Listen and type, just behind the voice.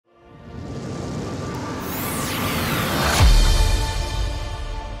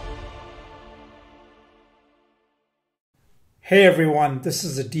Hey everyone, this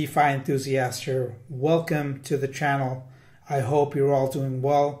is a DeFi enthusiast here. Welcome to the channel. I hope you're all doing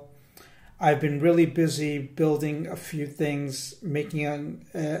well. I've been really busy building a few things,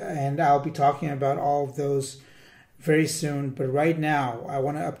 and I'll be talking about all of those very soon. But right now, I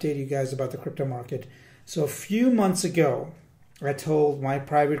want to update you guys about the crypto market. So a few months ago, I told my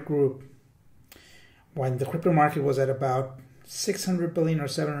private group when the crypto market was at about 600 billion or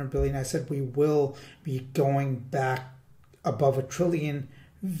 700 billion, I said we will be going back above $1 trillion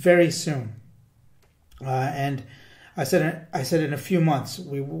very soon, and I said in a few months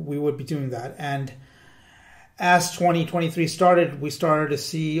we would be doing that. And as 2023 started, we started to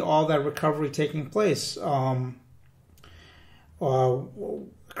see all that recovery taking place. Currently,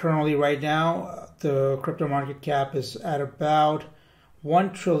 right now, the crypto market cap is at about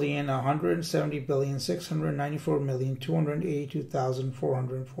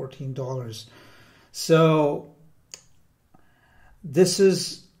 $1,170,694,282,414. So this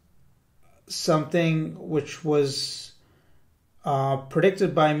is something which was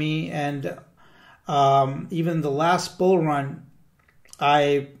predicted by me, and even the last bull run,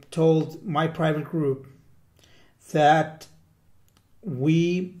 I told my private group that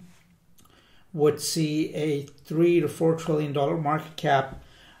we would see a $3 to $4 trillion market cap,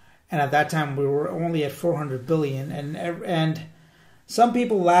 and at that time we were only at 400 billion, and some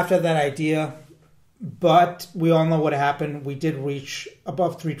people laughed at that idea. But we all know what happened. We did reach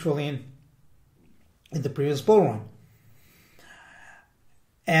above 3 trillion in the previous bull run.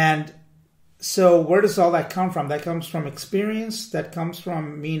 And so where does all that come from? That comes from experience. That comes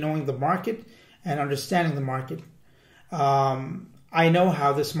from me knowing the market and understanding the market. I know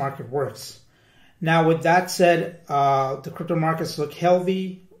how this market works. Now, with that said, the crypto markets look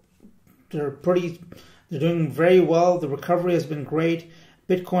healthy. They're doing very well. The recovery has been great.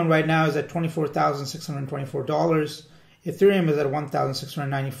 Bitcoin right now is at $24,624. Ethereum is at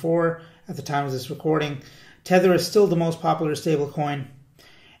 $1,694 at the time of this recording. Tether is still the most popular stablecoin.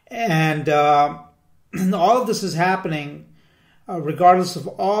 And all of this is happening regardless of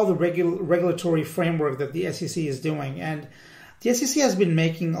all the regulatory framework that the SEC is doing. And the SEC has been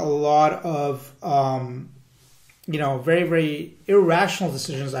making a lot of, very, very irrational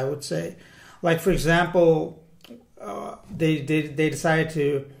decisions, I would say. Like, for example, they decided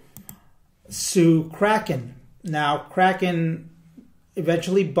to sue Kraken. Now, Kraken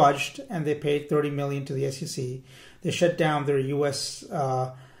eventually budged, and they paid $30 million to the SEC. They shut down their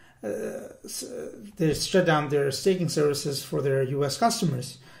their staking services for their U.S.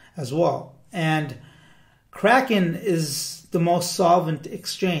 customers as well. And Kraken is the most solvent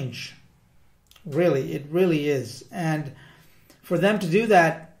exchange. Really, it really is. And for them to do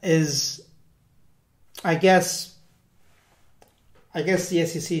that is, I guess the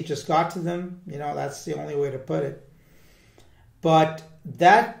SEC just got to them. That's the only way to put it. But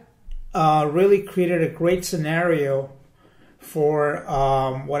that really created a great scenario for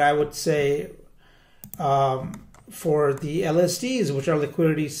what I would say for the LSDs, which are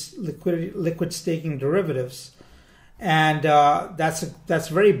liquid staking derivatives, and that's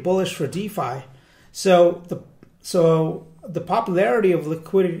very bullish for DeFi. So the popularity of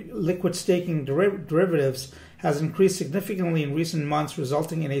liquid staking derivatives has increased significantly in recent months,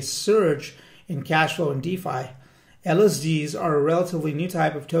 resulting in a surge in cash flow in DeFi. LSDs are a relatively new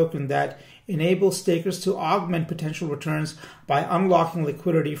type of token that enables stakers to augment potential returns by unlocking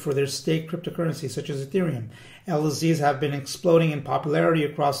liquidity for their staked cryptocurrencies, such as Ethereum. LSDs have been exploding in popularity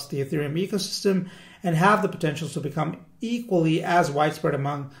across the Ethereum ecosystem and have the potential to become equally as widespread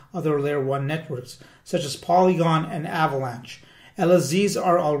among other Layer 1 networks, such as Polygon and Avalanche. LSDs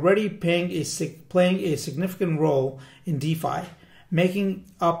are already playing a significant role in DeFi, making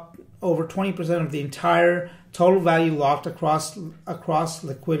up over 20% of the entire total value locked across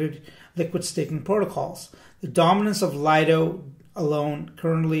liquid staking protocols. The dominance of Lido alone,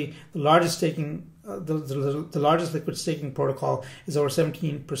 currently the largest liquid staking protocol, is over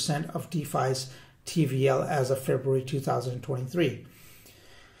 17% of DeFi's TVL as of February 2023.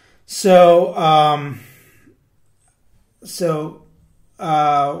 So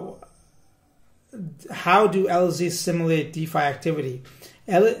how do LSDs simulate DeFi activity?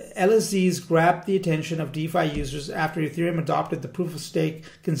 LSDs grabbed the attention of DeFi users after Ethereum adopted the proof-of-stake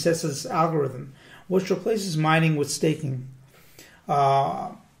consensus algorithm, which replaces mining with staking.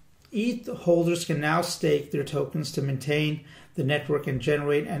 ETH holders can now stake their tokens to maintain the network and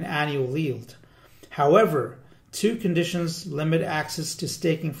generate an annual yield. However, two conditions limit access to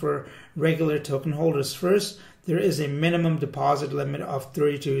staking for regular token holders. First, there is a minimum deposit limit of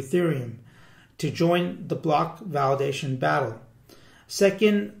 32 Ethereum to join the block validation battle.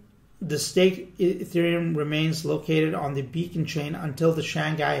 Second, the staked Ethereum remains located on the beacon chain until the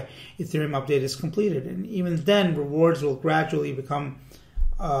Shanghai Ethereum update is completed, and even then, rewards will gradually become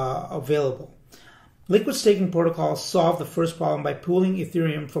available. Liquid staking protocols solve the first problem by pooling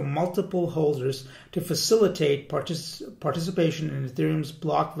Ethereum from multiple holders to facilitate participation in Ethereum's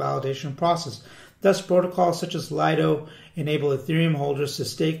block validation process. Thus, protocols such as Lido enable Ethereum holders to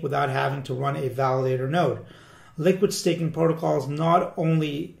stake without having to run a validator node. Liquid staking protocols not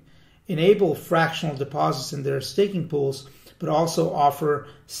only enable fractional deposits in their staking pools, but also offer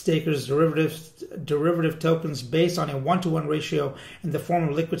stakers derivative tokens based on a 1-to-1 ratio in the form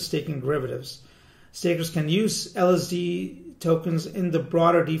of liquid staking derivatives. Stakers can use LSD tokens in the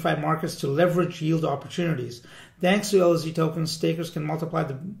broader DeFi markets to leverage yield opportunities. Thanks to LSD tokens, stakers can multiply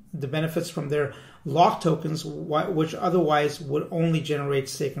the benefits from their locked tokens, which otherwise would only generate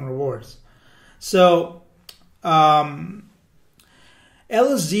staking rewards. So,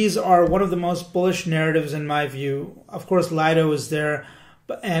 LSDs are one of the most bullish narratives in my view. Of course, Lido is there,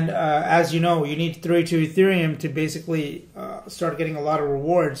 and as you know, you need 32 Ethereum to basically start getting a lot of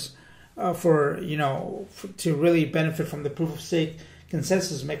rewards to really benefit from the proof of stake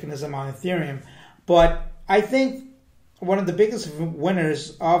consensus mechanism on Ethereum. But I think one of the biggest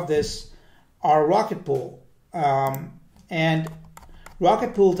winners of this are Rocket Pool, and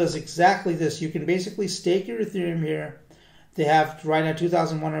Rocket Pool does exactly this. You can basically stake your Ethereum here. They have right now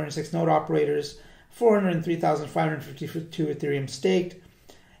 2,106 node operators, 403,552 Ethereum staked.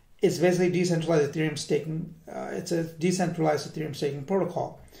 It's basically decentralized Ethereum staking. It's a decentralized Ethereum staking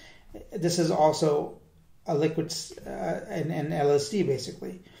protocol. This is also a liquid and LSD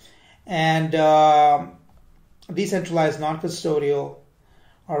basically, and decentralized, non-custodial.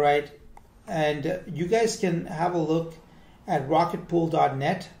 All right, and you guys can have a look at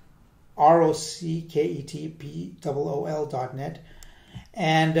rocketpool.net. ROCKETPOOL.net,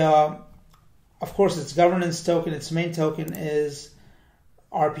 and of course its governance token, its main token is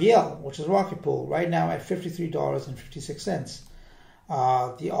RPL, which is Rocket Pool, right now at $53.56.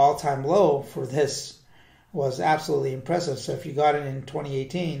 The all-time low for this was absolutely impressive. So if you got it in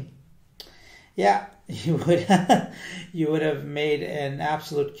 2018, yeah, you would have made an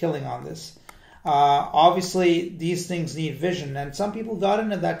absolute killing on this. Obviously, these things need vision, and some people got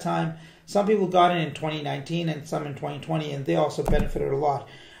in at that time. Some people got in 2019 and some in 2020, and they also benefited a lot.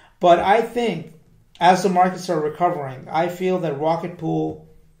 But I think as the markets are recovering, I feel that Rocket Pool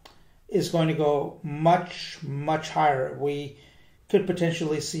is going to go much, much higher. We could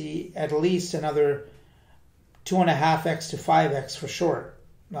potentially see at least another 2.5x to 5x for sure.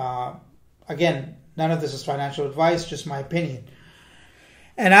 Again, none of this is financial advice, just my opinion.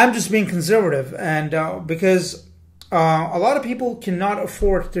 And I'm just being conservative, and because a lot of people cannot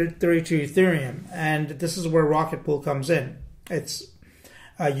afford 32 Ethereum, and this is where Rocket Pool comes in. It's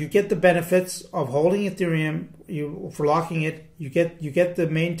you get the benefits of holding Ethereum. For locking it, you get the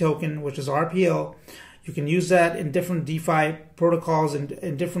main token, which is RPL. You can use that in different DeFi protocols and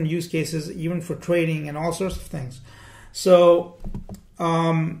in different use cases, even for trading and all sorts of things. So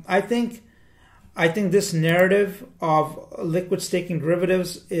I think this narrative of liquid staking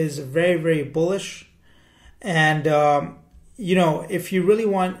derivatives is very, very bullish. And, if you really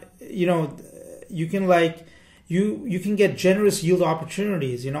want, you can you can get generous yield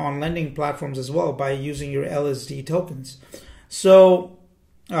opportunities, on lending platforms as well by using your LSD tokens. So,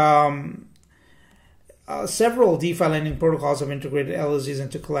 several DeFi lending protocols have integrated LSDs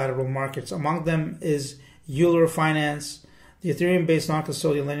into collateral markets. Among them is Euler Finance. The Ethereum-based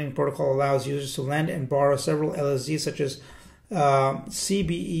non-custodial lending protocol allows users to lend and borrow several LSDs such as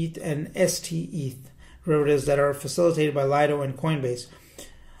CBETH and STETH derivatives that are facilitated by Lido and Coinbase.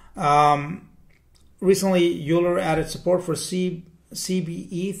 Recently, Euler added support for CBETH,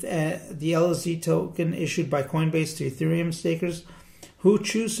 the LSD token issued by Coinbase to Ethereum stakers who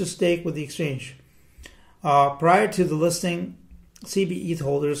choose to stake with the exchange. Prior to the listing, CBETH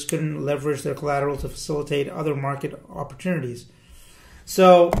holders couldn't leverage their collateral to facilitate other market opportunities.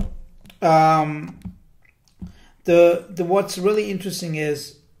 So, what's really interesting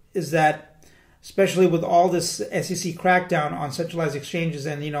is that, especially with all this SEC crackdown on centralized exchanges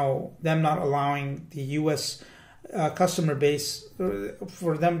and them not allowing the U.S. Customer base,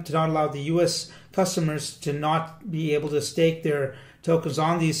 for them to not allow the U.S. customers to not be able to stake their tokens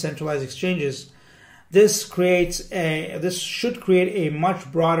on these centralized exchanges. This should create a much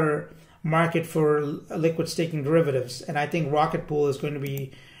broader market for liquid staking derivatives, and I think Rocket Pool is going to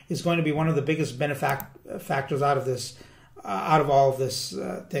be one of the biggest benefactors out of this, out of all of this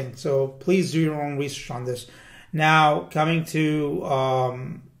thing. So please do your own research on this. Now coming to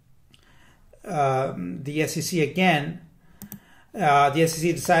the SEC again, the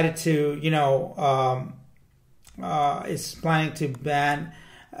SEC decided to, is planning to ban,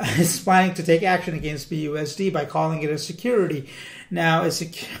 is planning to take action against BUSD by calling it a security. Now,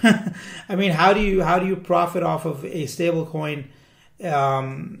 I mean, how do you profit off of a stable coin?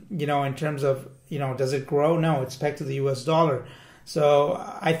 In terms of, does it grow? No, it's pegged to the US dollar. So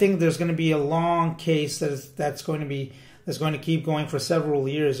I think there's going to be a long case that's going to keep going for several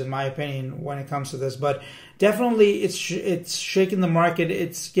years, in my opinion, when it comes to this. But definitely, it's shaken the market.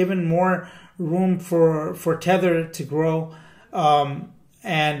 It's given more room for Tether to grow,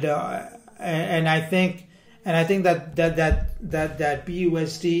 and I think that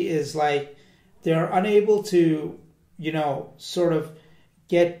BUSD is like, they're unable to sort of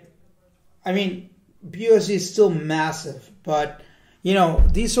get. I mean, BUSD is still massive, but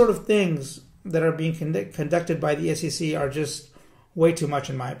these sort of things that are being conducted by the SEC are just way too much,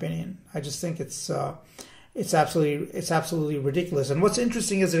 in my opinion. I just think it's absolutely ridiculous. And what's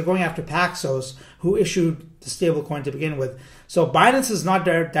interesting is they're going after Paxos, who issued the stablecoin to begin with. So Binance is not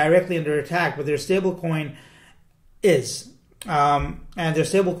directly under attack, but their stablecoin is, and their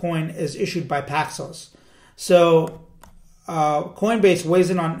stablecoin is issued by Paxos. So Coinbase weighs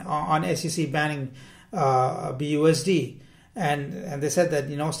in on SEC banning BUSD. And they said that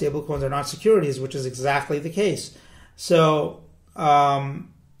stablecoins are not securities, which is exactly the case. So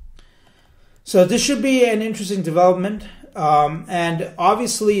this should be an interesting development, and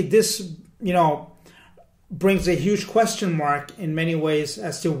obviously this brings a huge question mark in many ways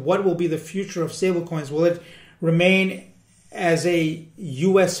as to what will be the future of stablecoins. Will it remain as a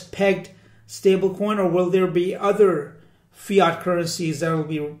U.S. pegged stablecoin, or will there be other fiat currencies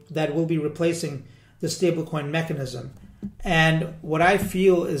that will be replacing the stablecoin mechanism? And what I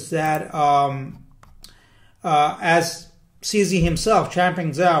feel is that, as CZ himself,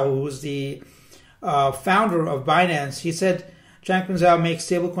 Changpeng Zhao, who was the founder of Binance, he said Changpeng Zhao makes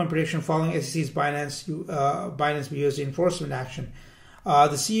stablecoin prediction following SEC's Binance BUSD enforcement action.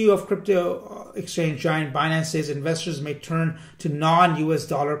 The CEO of crypto exchange giant Binance says investors may turn to non-US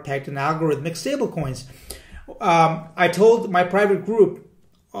dollar pegged and algorithmic stablecoins. I told my private group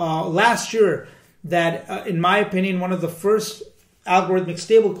last year that, in my opinion, one of the first algorithmic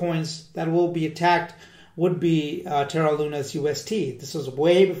stablecoins that will be attacked would be Terra Luna's UST. This was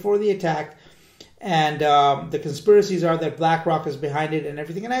way before the attack, and the conspiracies are that BlackRock is behind it and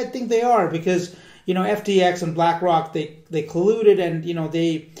everything, and I think they are, because FTX and BlackRock, they colluded, and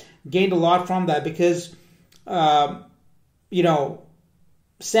they gained a lot from that, because Sam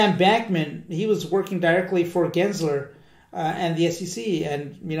Bankman, he was working directly for Gensler and the SEC,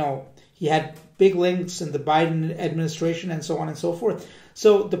 and he had big links in the Biden administration and so on and so forth.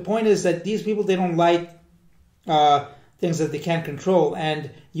 So the point is that these people, they don't like things that they can't control, and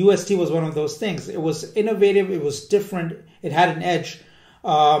UST was one of those things. It was innovative, it was different, it had an edge,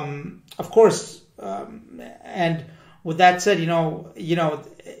 of course. And with that said,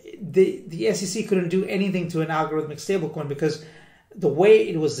 the SEC couldn't do anything to an algorithmic stablecoin, because the way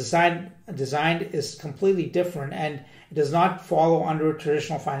it was designed is completely different, and it does not follow under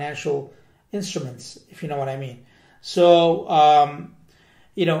traditional financial instruments, if you know what I mean. So,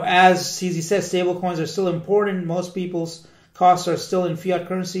 as CZ says, stablecoins are still important. Most people's costs are still in fiat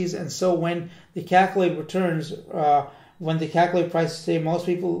currencies, and so when they calculate returns, when they calculate prices today, most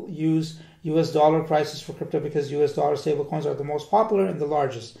people use US dollar prices for crypto, because US dollar stablecoins are the most popular and the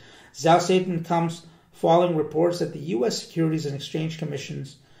largest. Zhao statement comes following reports that the U.S. Securities and Exchange Commission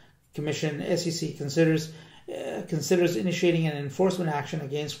 (SEC) considers initiating an enforcement action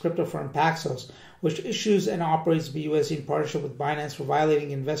against crypto firm Paxos, which issues and operates BUSD in partnership with Binance for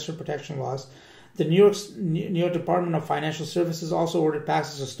violating investor protection laws. The New York Department of Financial Services also ordered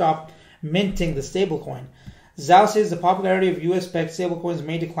Paxos to stop minting the stablecoin. Zhao says the popularity of U.S.-pegged stablecoins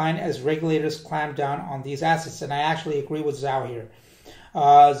may decline as regulators clamp down on these assets, and I actually agree with Zhao here.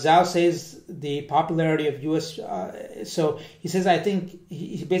 Zhao says the popularity of U.S. So he says, I think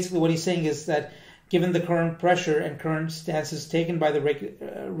he basically what he's saying is that given the current pressure and current stances taken by the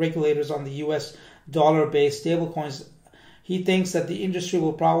regulators on the U.S. dollar-based stablecoins, he thinks that the industry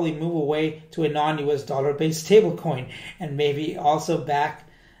will probably move away to a non-U.S. dollar-based stablecoin, and maybe also back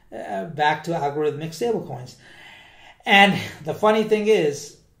to algorithmic stablecoins. And the funny thing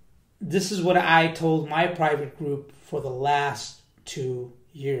is, this is what I told my private group for the last 2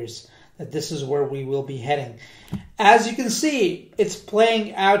 years, that this is where we will be heading. As you can see, it's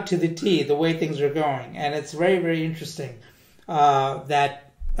playing out to the T, the way things are going, and it's very, very interesting. So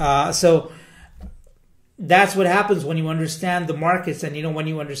that's what happens when you understand the markets, and when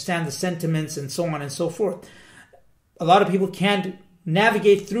you understand the sentiments and so on and so forth. A lot of people can't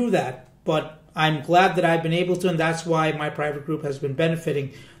navigate through that, but I'm glad that I've been able to, and that's why my private group has been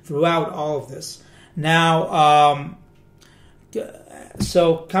benefiting throughout all of this. Now,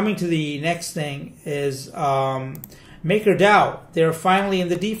 so coming to the next thing is MakerDAO. They're finally in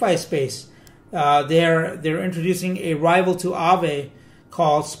the DeFi space. They're introducing a rival to Aave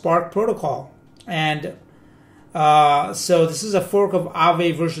called Spark Protocol, and so this is a fork of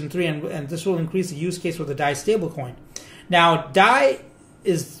Aave version 3, and this will increase the use case for the DAI stablecoin. Now, DAI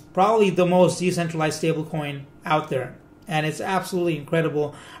is probably the most decentralized stablecoin out there, and it's absolutely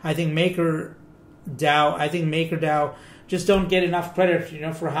incredible. I think MakerDAO just don't get enough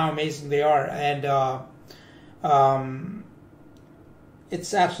credit, for how amazing they are, and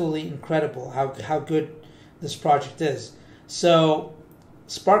it's absolutely incredible how good this project is. So,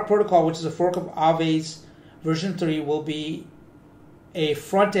 Spark Protocol, which is a fork of Aave's version 3, will be a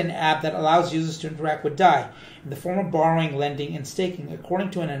front-end app that allows users to interact with DAI in the form of borrowing, lending, and staking,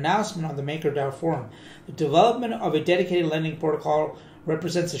 according to an announcement on the MakerDAO forum. The development of a dedicated lending protocol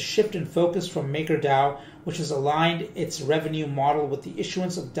represents a shift in focus from MakerDAO, which has aligned its revenue model with the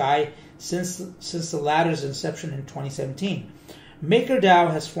issuance of DAI since the latter's inception in 2017.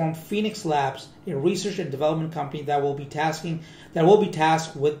 MakerDAO has formed Phoenix Labs, a research and development company that will be tasked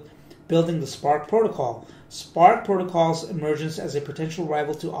with building the Spark Protocol. Spark Protocol's emergence as a potential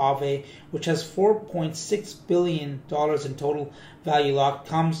rival to Aave, which has $4.6 billion in total value locked,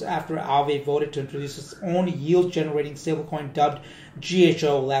 comes after Aave voted to introduce its own yield-generating stablecoin dubbed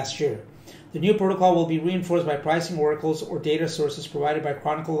GHO last year. The new protocol will be reinforced by pricing oracles or data sources provided by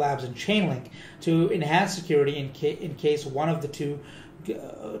Chronicle Labs and Chainlink to enhance security in case one of the two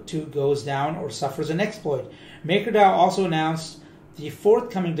goes down or suffers an exploit. MakerDAO also announced the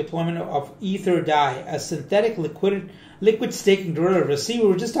forthcoming deployment of Ether DAI, a synthetic liquid staking derivative. See, we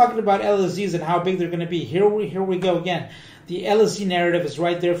were just talking about LSDs and how big they're going to be. Here we go again. The LSD narrative is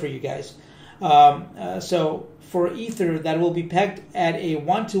right there for you guys. So for Ether, that will be pegged at a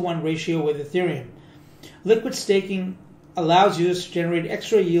 1-to-1 ratio with Ethereum. Liquid staking allows users to generate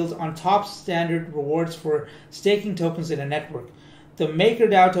extra yield on top standard rewards for staking tokens in a network. The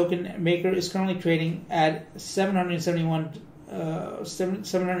MakerDAO token maker is currently trading at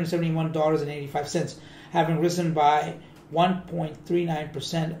 $771.85, having risen by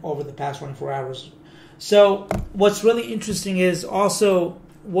 1.39% over the past 24 hours. So what's really interesting is also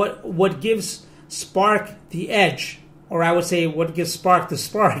what gives Spark the edge, or I would say what gives Spark the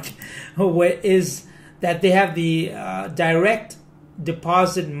spark, is that they have the direct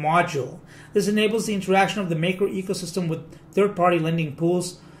deposit module. This enables the interaction of the Maker ecosystem with third-party lending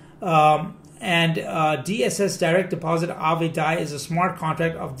pools. And DSS Direct Deposit Aave DAI is a smart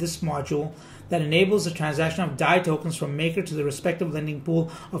contract of this module that enables the transaction of DAI tokens from Maker to the respective lending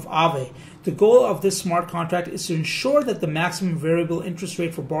pool of Aave. The goal of this smart contract is to ensure that the maximum variable interest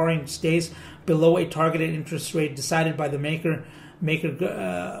rate for borrowing stays below a targeted interest rate decided by the Maker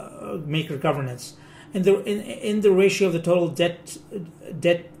governance. In the ratio of the total debt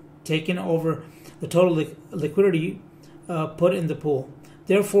taken over the total liquidity put in the pool.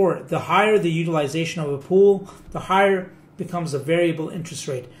 Therefore, the higher the utilization of a pool, the higher becomes the variable interest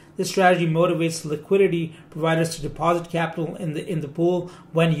rate. This strategy motivates liquidity providers to deposit capital in the pool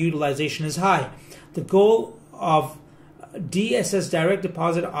when utilization is high. The goal of DSS Direct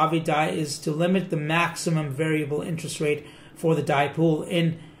Deposit Aave DAI is to limit the maximum variable interest rate for the DAI pool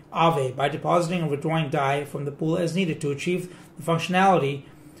in Aave by depositing or withdrawing DAI from the pool as needed. To achieve the functionality,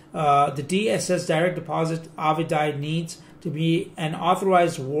 the DSS Direct Deposit Aave DAI needs to be an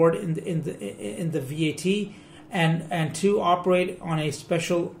authorized reward in the VAT and to operate on a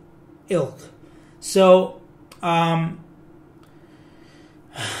special ilk. So,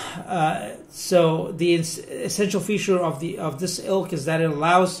 so the essential feature of this ilk is that it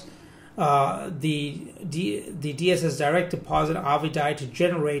allows the DSS Direct Deposit Aave DAI to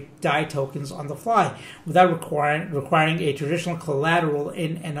generate DAI tokens on the fly without requiring a traditional collateral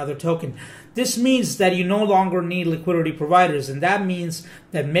in another token. This means that you no longer need liquidity providers, and that means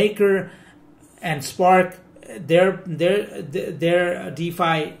that Maker and Spark, their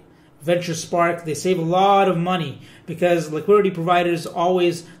DeFi venture Spark, they save a lot of money because liquidity providers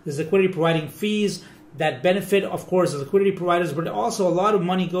there's liquidity providing fees that benefit, of course, the liquidity providers, but also a lot of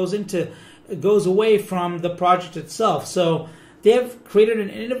money goes away from the project itself. So they have created an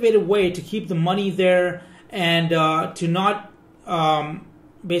innovative way to keep the money there and to not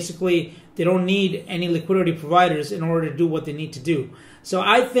basically they don't need any liquidity providers in order to do what they need to do. So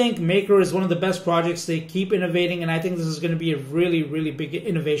I think Maker is one of the best projects. They keep innovating, and I think this is going to be a really, really big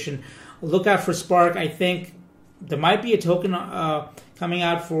innovation. Look out for Spark. I think there might be a token coming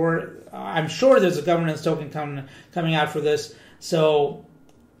out for. I'm sure there's a governance token coming out for this. So,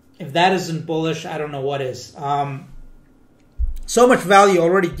 if that isn't bullish, I don't know what is. So much value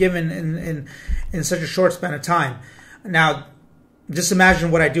already given in such a short span of time. Now, just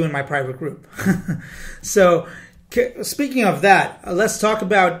imagine what I do in my private group. So, speaking of that, let's talk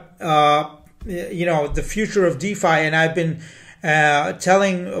about the future of DeFi. And I've been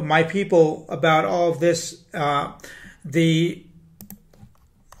telling my people about all of this.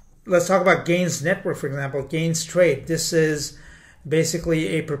 Let's talk about Gains Network, for example. Gains Trade. This is basically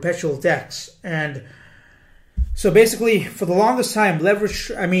a perpetual DEX, and so basically, for the longest time,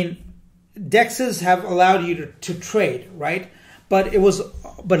 DEXs have allowed you to trade, right? But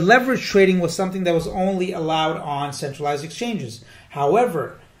leverage trading was something that was only allowed on centralized exchanges.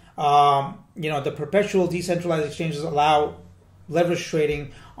 However, the perpetual decentralized exchanges allow leverage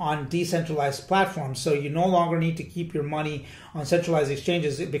trading on decentralized platforms. So you no longer need to keep your money on centralized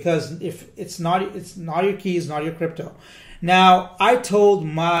exchanges, because if it's not your keys, not your crypto. Now, I told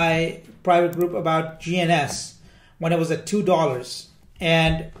my private group about GNS when it was at $2,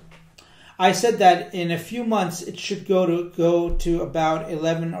 and I said that in a few months it should go to about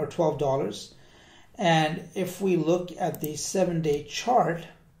 $11 or $12. And if we look at the 7-day chart,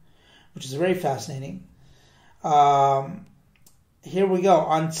 which is very fascinating, here we go.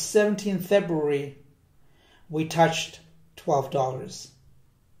 On 17th February, we touched $12,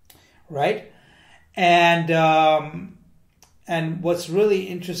 right? And what's really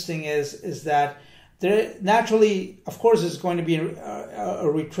interesting is that there naturally, of course, is going to be a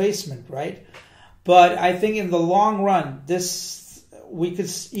retracement, right? But I think in the long run, we could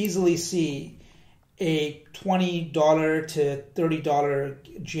easily see a $20 to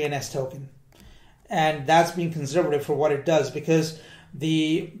 $30 GNS token. And that's being conservative for what it does, because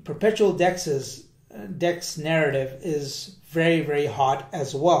the perpetual DEX narrative is very, very hot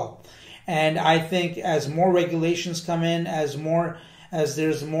as well. And I think as more regulations come in, as more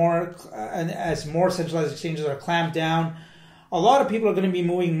centralized exchanges are clamped down, a lot of people are going to be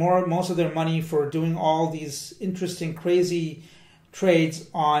moving most of their money for doing all these interesting, crazy trades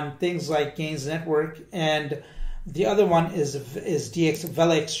on things like Gains Network, and the other one is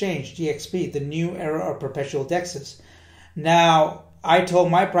VELA Exchange, DXP, the new era of perpetual DEXs. Now, I told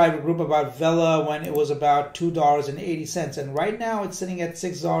my private group about VELA when it was about $2.80, and right now it's sitting at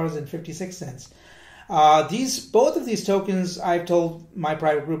 $6.56. Both of these tokens, I've told my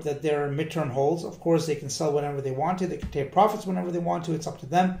private group that they're midterm holds. Of course, they can sell whenever they want to. They can take profits whenever they want to. It's up to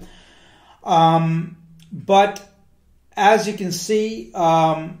them. But as you can see,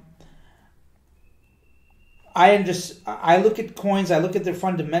 I look at coins, I look at their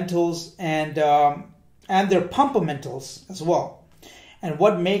fundamentals and their pumpamentals as well, and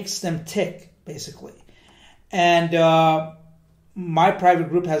what makes them tick, basically. And my private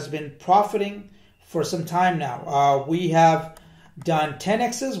group has been profiting for some time now. We have done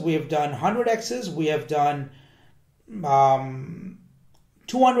 10x's, we have done 100x's, we have done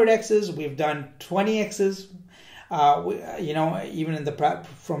 200x's, we've done 20x's. Even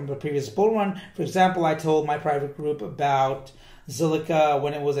from the previous bull run. For example, I told my private group about Zilliqa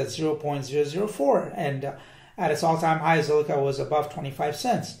when it was at 0.004, and at its all-time high, Zilliqa was above 25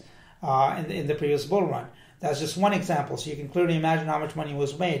 cents in the previous bull run. That's just one example, so you can clearly imagine how much money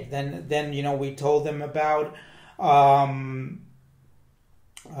was made. Then we told them about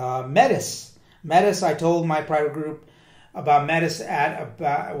Metis. Metis, I told my private group about Metis at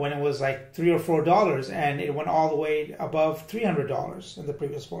about when it was like $3 or $4, and it went all the way above $300 in the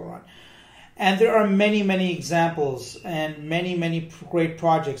previous bull run. And there are many, many examples and many, many great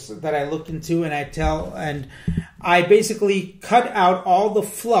projects that I looked into, and I basically cut out all the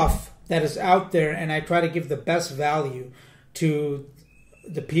fluff that is out there, and I try to give the best value to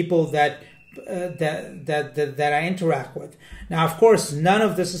the people that I interact with. Now, of course, none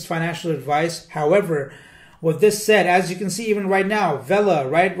of this is financial advice. However, with this said, as you can see, even right now, VELA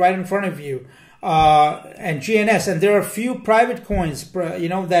right in front of you, and GNS, and there are a few private coins,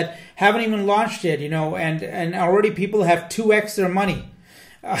 that haven't even launched yet, and already people have 2x their money.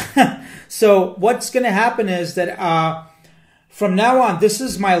 So what's going to happen is that from now on, this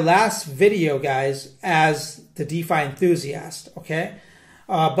is my last video, guys, as the DeFi enthusiast. Okay,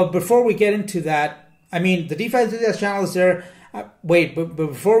 but before we get into that, the DeFi enthusiast channel is there. But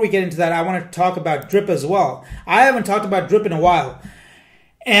before we get into that, I want to talk about Drip as well. I haven't talked about Drip in a while.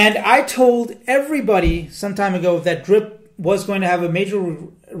 And I told everybody some time ago that Drip was going to have a major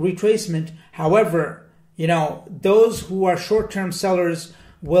retracement. However, those who are short-term sellers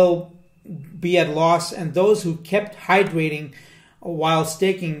will be at loss, and those who kept hydrating while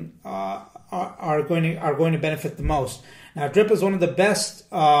staking are going to benefit the most. Now, Drip is one of the best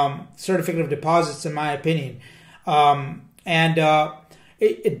certificate of deposits, in my opinion. And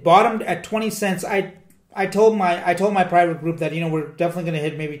it bottomed at 20 cents. I told my private group that, you know, we're definitely going to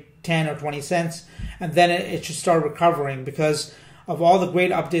hit maybe 10 or 20 cents, and then it should start recovering because of all the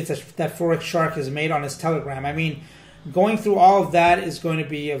great updates that Forex Shark has made on his Telegram. I mean, going through all of that is going to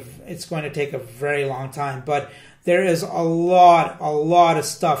be it's going to take a very long time, but there is a lot of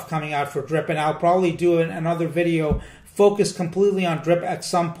stuff coming out for DRIP, and I'll probably do another video focused completely on DRIP at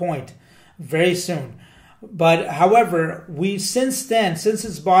some point very soon. But however, since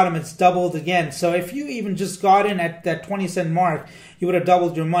its bottom, it's doubled again. So if you even just got in at that 20-cent mark, you would have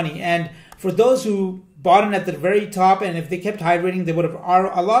doubled your money. And for those who bought in at the very top, and if they kept hydrating, they would have,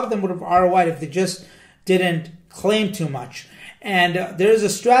 a lot of them would have ROI'd if they just didn't claim too much. And there's a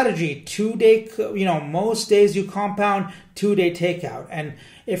strategy: 2-day, you know, most days you compound, 2-day takeout. And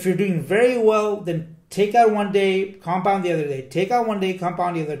if you're doing very well, then take out 1 day, compound the other day. Take out 1 day,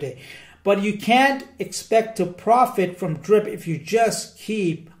 compound the other day. But you can't expect to profit from DRIP if you just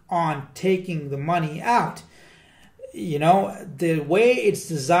keep on taking the money out. You know, the way it's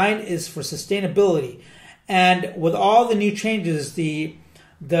designed is for sustainability. And with all the new changes, the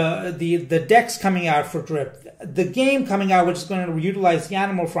decks coming out for DRIP, the game coming out, which is going to utilize the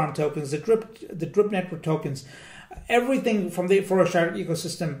Animal Farm tokens, the DRIP network tokens, everything from the Forex Shark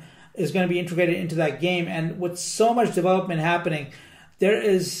ecosystem is going to be integrated into that game. And with so much development happening, there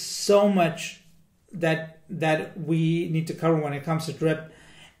is so much that we need to cover when it comes to DRIP,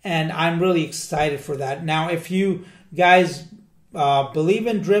 and I'm really excited for that. Now, if you guys believe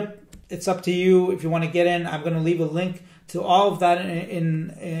in DRIP, it's up to you. If you want to get in, I'm going to leave a link to all of that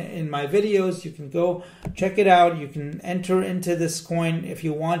in my videos. You can go check it out. You can enter into this coin if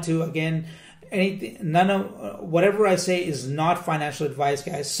you want to. Again, whatever I say is not financial advice,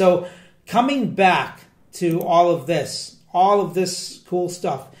 guys. So coming back to all of this cool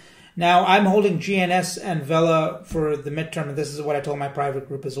stuff. Now, I'm holding GNS and VELA for the midterm, and this is what I told my private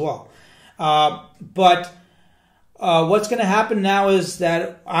group as well. But what's going to happen now is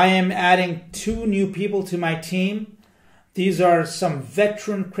that I am adding 2 new people to my team. These are some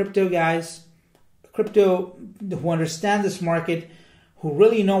veteran crypto guys, who understand this market, who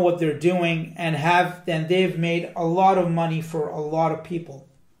really know what they're doing, and they've made a lot of money for a lot of people.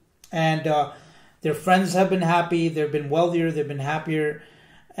 And their friends have been happy. They've been wealthier. They've been happier.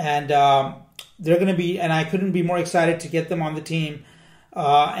 And they're going to be, and I couldn't be more excited to get them on the team.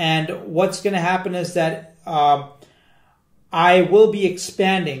 And what's going to happen is that I will be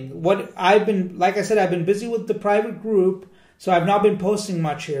expanding. Like I said, I've been busy with the private group, so I've not been posting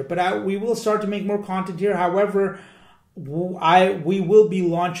much here. But we will start to make more content here. However, we will be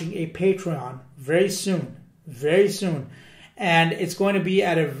launching a Patreon very soon. And it's going to be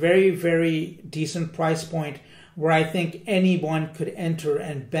at a very, very decent price point where I think anyone could enter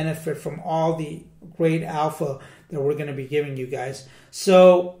and benefit from all the great alpha that we're going to be giving you guys.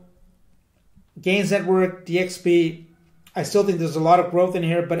 So, Gains Network, DXP, I still think there's a lot of growth in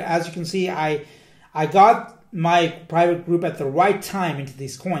here, but as you can see, I got my private group at the right time into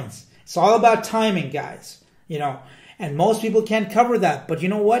these coins. It's all about timing, guys, you know, and most people can't cover that, but you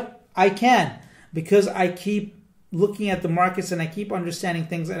know what? I can, because I keep looking at the markets and I keep understanding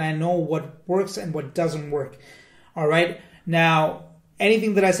things, and I know what works and what doesn't work. All right. Now,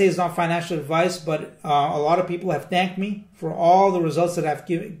 anything that I say is not financial advice, but a lot of people have thanked me for all the results that I've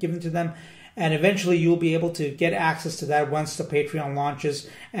given to them. And eventually you'll be able to get access to that once the Patreon launches.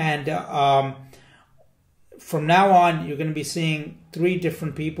 And from now on, you're going to be seeing 3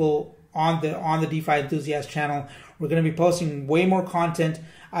 different people on the DeFi Enthusiast channel. We're going to be posting way more content.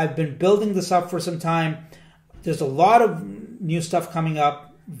 I've been building this up for some time. There's a lot of new stuff coming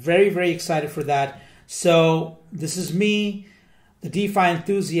up. Very, very excited for that. So this is me, the DeFi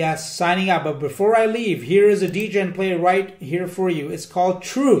Enthusiast, signing out. But before I leave, here is a DGen play right here for you. It's called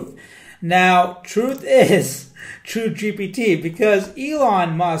Truth. Now, Truth is True GPT, because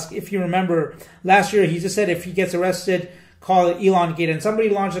Elon Musk, if you remember, last year he just said if he gets arrested, call it Elongate. And somebody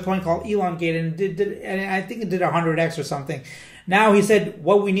launched a coin called Elongate, and I think it did 100x or something. Now he said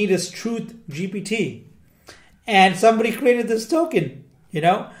what we need is Truth GPT. And somebody created this token, you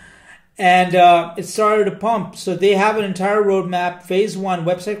know, and it started to pump. So they have an entire roadmap: phase 1,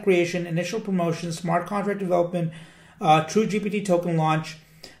 website creation, initial promotion, smart contract development, True GPT token launch;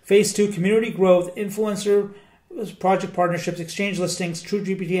 phase 2, community growth, influencer project partnerships, exchange listings, True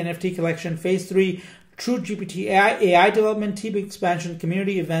GPT NFT collection; phase 3, True GPT AI development, team expansion,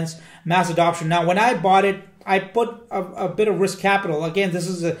 community events, mass adoption. Now, when I bought it, I put a bit of risk capital. Again, this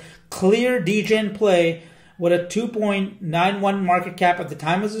is a clear DGen play with a 2.91 market cap at the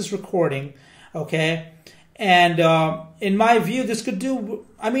time of this recording, okay? And in my view, this could do,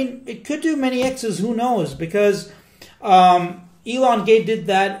 I mean, it could do many X's, who knows? Because Elongate did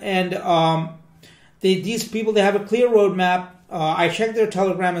that, and these people, they have a clear roadmap. I checked their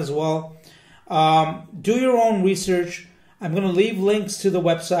Telegram as well. Do your own research. I'm going to leave links to the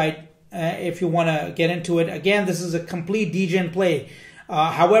website if you want to get into it. Again, this is a complete degen play.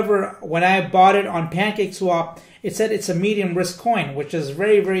 However, when I bought it on PancakeSwap, it said it's a medium risk coin, which is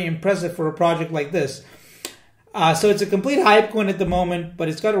very, very impressive for a project like this. So it's a complete hype coin at the moment, but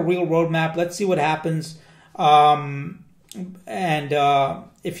it's got a real roadmap. Let's see what happens.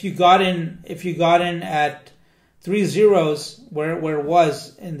 If you got in at 3 zeros where it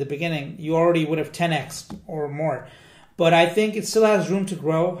was in the beginning, you already would have 10x or more. But I think it still has room to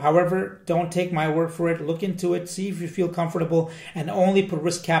grow. However, don't take my word for it. Look into it. See if you feel comfortable, and only put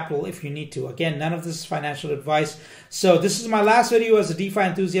risk capital if you need to. Again, none of this is financial advice. So this is my last video as a DeFi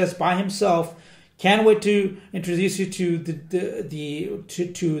enthusiast by himself. Can't wait to introduce you to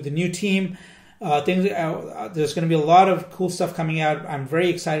the new team. There's going to be a lot of cool stuff coming out. I'm very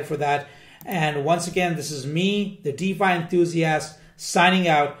excited for that. And once again, this is me, the DeFi enthusiast, signing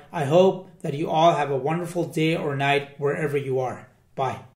out. I hope that you all have a wonderful day or night wherever you are. Bye.